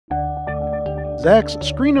Zacks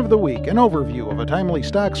Screen of the Week, an overview of a timely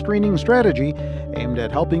stock screening strategy aimed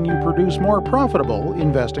at helping you produce more profitable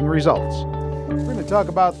investing results. We're going to talk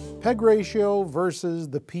about PEG ratio versus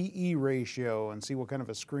the PE ratio and see what kind of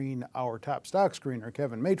a screen our top stock screener,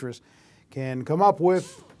 Kevin Matras, can come up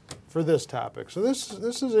with for this topic. So this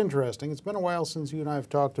is interesting. It's been a while since you and I have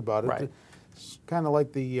talked about it. Right. It's kind of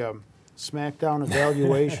like the smackdown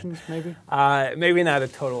evaluations, maybe? Maybe not a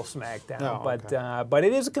total smackdown, Oh, okay. but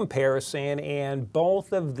it is a comparison, and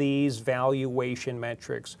both of these valuation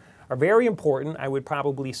metrics are very important. I would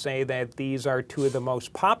probably say that these are two of the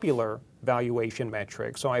most popular valuation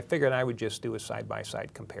metrics, so I figured I would just do a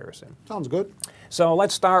side-by-side comparison. Sounds good. So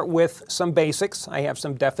let's start with some basics. I have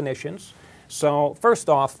some definitions. So first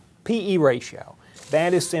off, PE ratio.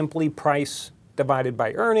 That is simply price divided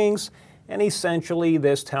by earnings. And essentially,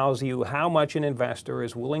 this tells you how much an investor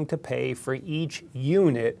is willing to pay for each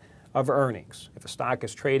unit of earnings. If a stock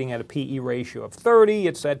is trading at a PE ratio of 30,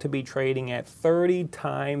 it's said to be trading at 30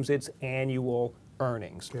 times its annual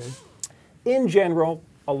earnings. Okay. In general,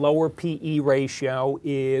 a lower PE ratio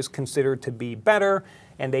is considered to be better,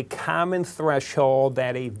 and a common threshold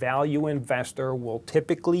that a value investor will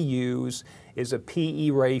typically use is a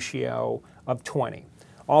PE ratio of 20.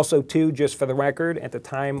 Also, too, just for the record, at the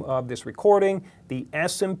time of this recording, the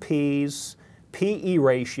S&P's PE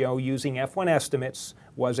ratio using F1 estimates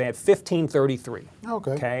was at 1533.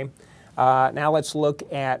 Okay. Now let's look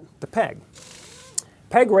at the PEG.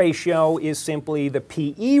 PEG ratio is simply the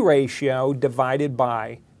PE ratio divided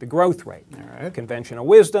by the growth rate. All right. Conventional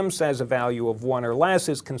wisdom says a value of 1 or less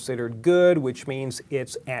is considered good, which means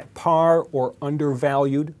it's at par or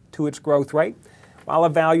undervalued to its growth rate, while a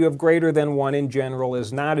value of greater than 1 in general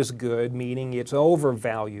is not as good, meaning it's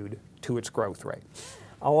overvalued to its growth rate.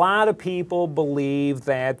 A lot of people believe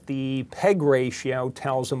that the PEG ratio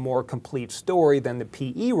tells a more complete story than the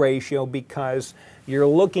PE ratio because you're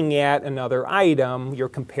looking at another item, you're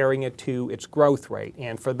comparing it to its growth rate,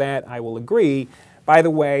 and for that I will agree. By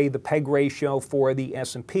the way, the PEG ratio for the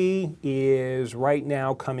S&P is right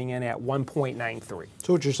now coming in at 1.93.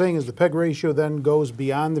 So what you're saying is the PEG ratio then goes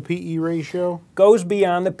beyond the PE ratio? Goes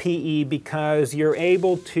beyond the PE because you're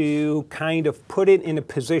able to kind of put it in a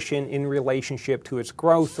position in relationship to its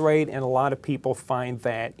growth rate, and a lot of people find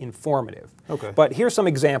that informative. Okay. But here's some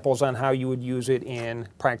examples on how you would use it in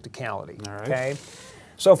practicality. All right. Okay?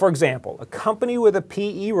 So for example, a company with a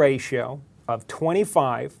PE ratio of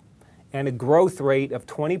 25 and a growth rate of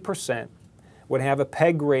 20% would have a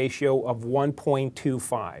PEG ratio of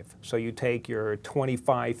 1.25. So you take your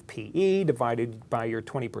 25 PE divided by your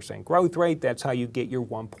 20% growth rate, that's how you get your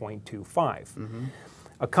 1.25. Mm-hmm.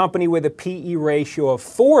 A company with a PE ratio of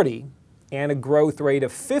 40 and a growth rate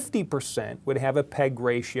of 50% would have a PEG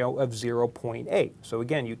ratio of 0.8. So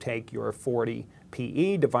again, you take your 40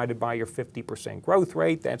 PE divided by your 50% growth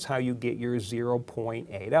rate, that's how you get your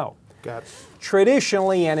 0.80. Got it.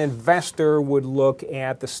 Traditionally, an investor would look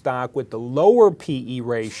at the stock with the lower PE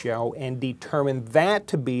ratio and determine that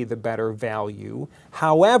to be the better value.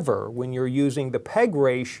 However, when you're using the PEG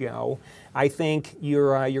ratio, I think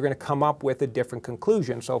you're going to come up with a different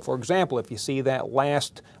conclusion. So for example, if you see that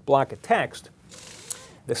last block of text,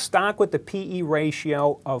 the stock with the PE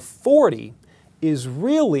ratio of 40 is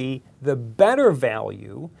really the better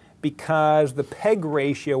value because the PEG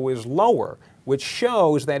ratio is lower, which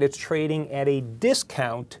shows that it's trading at a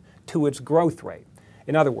discount to its growth rate.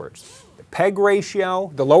 In other words, the PEG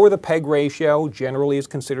ratio, the lower the PEG ratio generally is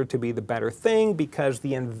considered to be the better thing because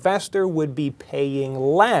the investor would be paying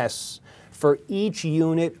less for each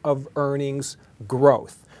unit of earnings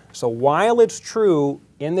growth. So while it's true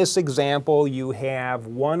in this example you have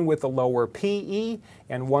one with a lower PE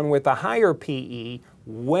and one with a higher PE,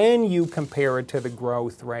 when you compare it to the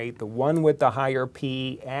growth rate, the one with the higher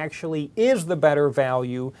PE actually is the better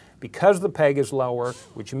value because the PEG is lower,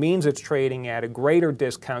 which means it's trading at a greater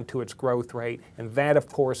discount to its growth rate, and that, of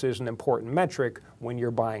course, is an important metric when you're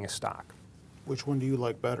buying a stock. Which one do you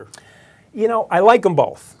like better? You know, I like them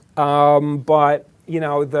both, but you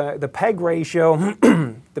know, the PEG ratio,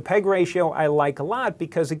 the PEG ratio I like a lot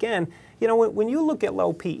because, again, you know, when you look at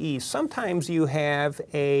low PE, sometimes you have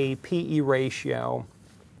a PE ratio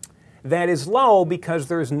that is low because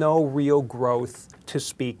there's no real growth to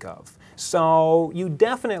speak of. So you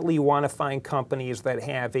definitely want to find companies that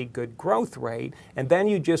have a good growth rate, and then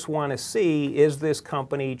you just want to see, is this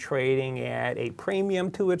company trading at a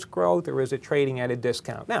premium to its growth or is it trading at a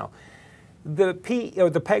discount? Now, The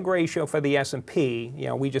PEG ratio for the S&P,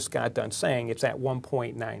 we just got done saying it's at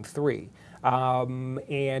 1.93.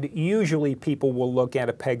 And usually people will look at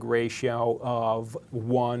a PEG ratio of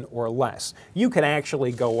 1 or less. You can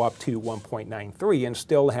actually go up to 1.93 and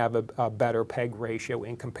still have a better PEG ratio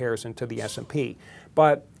in comparison to the S&P.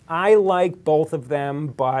 But I like both of them,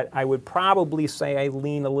 but I would probably say I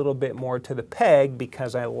lean a little bit more to the PEG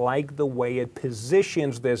because I like the way it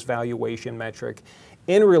positions this valuation metric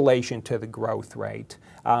in relation to the growth rate.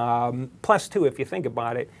 Plus, too, if you think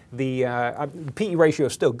about it, the PE ratio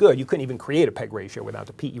is still good. You couldn't even create a PEG ratio without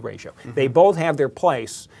the PE ratio. Mm-hmm. They both have their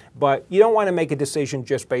place, but you don't want to make a decision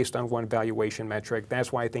just based on one valuation metric.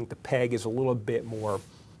 That's why I think the PEG is a little bit more,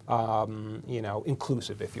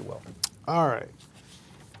 inclusive, if you will. All right.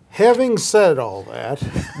 Having said all that,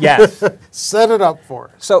 yes, set it up for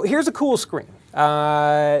us. So here's a cool screen.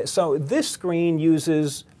 So this screen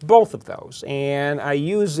uses both of those, and I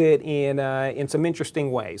use it in some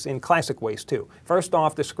interesting ways, in classic ways too. First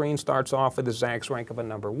off, the screen starts off with the Zacks rank of a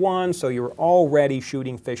 #1, so you're already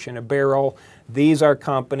shooting fish in a barrel. These are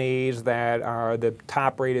companies that are the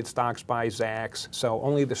top-rated stocks by Zacks, so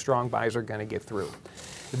only the strong buys are going to get through.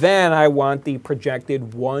 Then I want the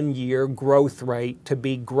projected one-year growth rate to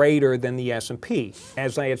be greater than the S&P.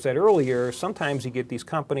 As I had said earlier, sometimes you get these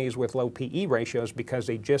companies with low PE ratios because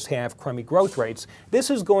they just have crummy growth rates. This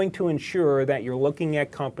is going to ensure that you're looking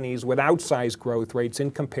at companies with outsized growth rates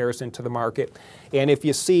in comparison to the market. And if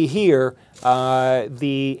you see here,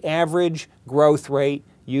 the average growth rate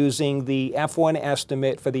using the F1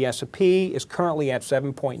 estimate for the S&P is currently at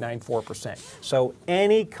 7.94%. So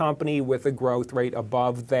any company with a growth rate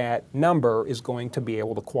above that number is going to be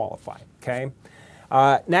able to qualify, okay?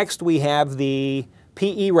 Next, we have the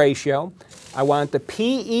PE ratio. I want the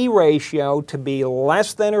PE ratio to be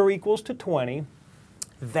less than or equals to 20.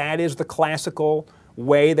 That is the classical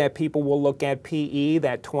way that people will look at PE,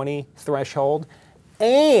 that 20 threshold.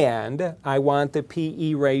 And I want the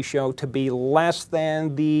PE ratio to be less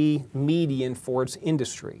than the median for its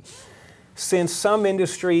industry. Since some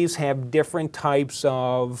industries have different types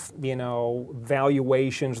of,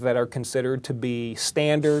 valuations that are considered to be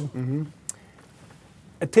standard,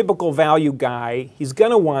 a typical value guy, he's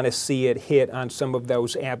going to want to see it hit on some of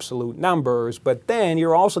those absolute numbers, but then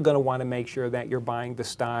you're also going to want to make sure that you're buying the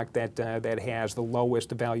stock that has the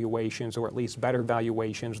lowest valuations, or at least better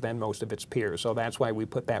valuations than most of its peers. So that's why we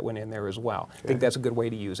put that one in there as well. Okay. I think that's a good way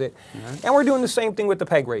to use it. Right. And we're doing the same thing with the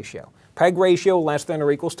PEG ratio. PEG ratio less than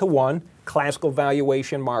or equals to 1, classical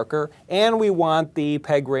valuation marker, and we want the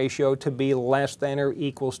PEG ratio to be less than or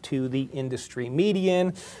equals to the industry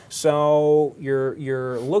median. So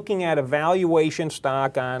you're looking at a valuation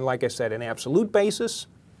stock on, like I said, an absolute basis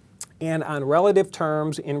and on relative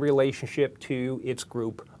terms in relationship to its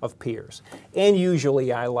group of peers. And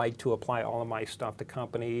usually I like to apply all of my stuff to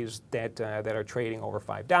companies that are trading over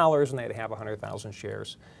 $5 and that have 100,000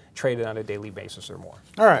 shares traded on a daily basis or more.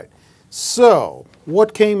 All right. So,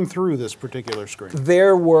 what came through this particular screen?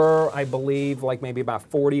 There were, I believe, like maybe about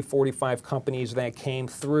 40, 45 companies that came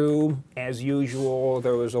through. As usual,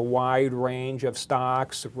 there was a wide range of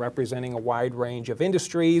stocks representing a wide range of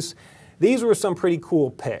industries. These were some pretty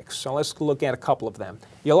cool picks, so let's look at a couple of them.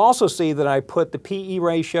 You'll also see that I put the PE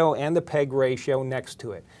ratio and the PEG ratio next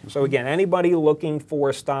to it. So again, anybody looking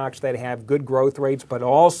for stocks that have good growth rates but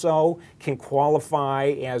also can qualify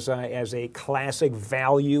as a classic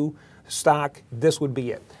value stock, this would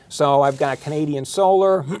be it. So I've got Canadian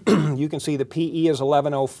Solar. You can see the PE is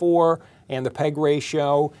 1104 and the PEG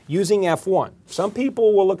ratio using F1. Some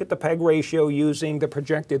people will look at the PEG ratio using the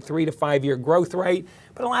projected 3 to 5 year growth rate,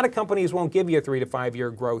 but a lot of companies won't give you a 3 to 5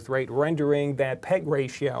 year growth rate, rendering that PEG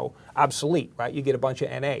ratio obsolete, right? You get a bunch of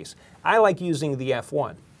NAs. I like using the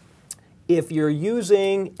F1. If you're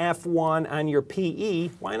using F1 on your PE,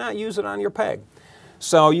 why not use it on your PEG?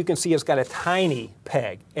 So you can see it's got a tiny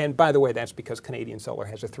PEG. And by the way, that's because Canadian Solar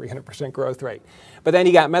has a 300% growth rate. But then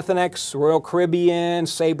you got Methanex, Royal Caribbean,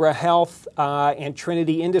 SBRA Health, and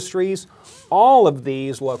Trinity Industries. All of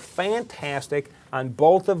these look fantastic on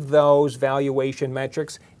both of those valuation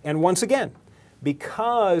metrics. And once again,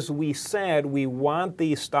 because we said we want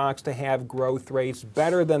these stocks to have growth rates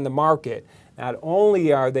better than the market, not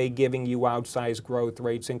only are they giving you outsized growth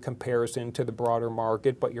rates in comparison to the broader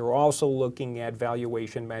market, but you're also looking at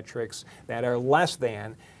valuation metrics that are less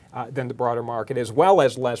than the broader market, as well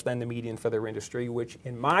as less than the median for their industry, which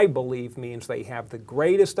in my belief means they have the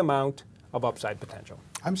greatest amount of upside potential.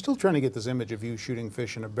 I'm still trying to get this image of you shooting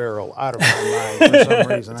fish in a barrel out of my mind for some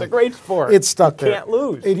reason. It's a great sport. It's stuck there. Can't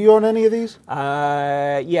lose. Hey, do you own any of these?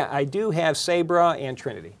 Yeah, I do have SBRA and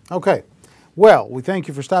Trinity. Okay. Well, we thank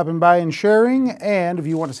you for stopping by and sharing, and if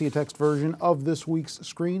you want to see a text version of this week's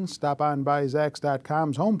screen, stop on by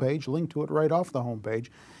Zacks.com's homepage, link to it right off the homepage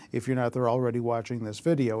if you're not there already watching this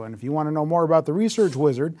video. And if you want to know more about the Research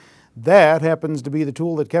Wizard, that happens to be the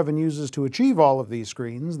tool that Kevin uses to achieve all of these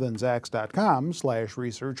screens, then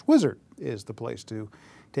Zacks.com/researchwizard is the place to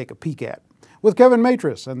take a peek at. With Kevin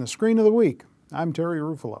Matras and the Screen of the Week, I'm Terry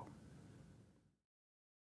Ruffalo.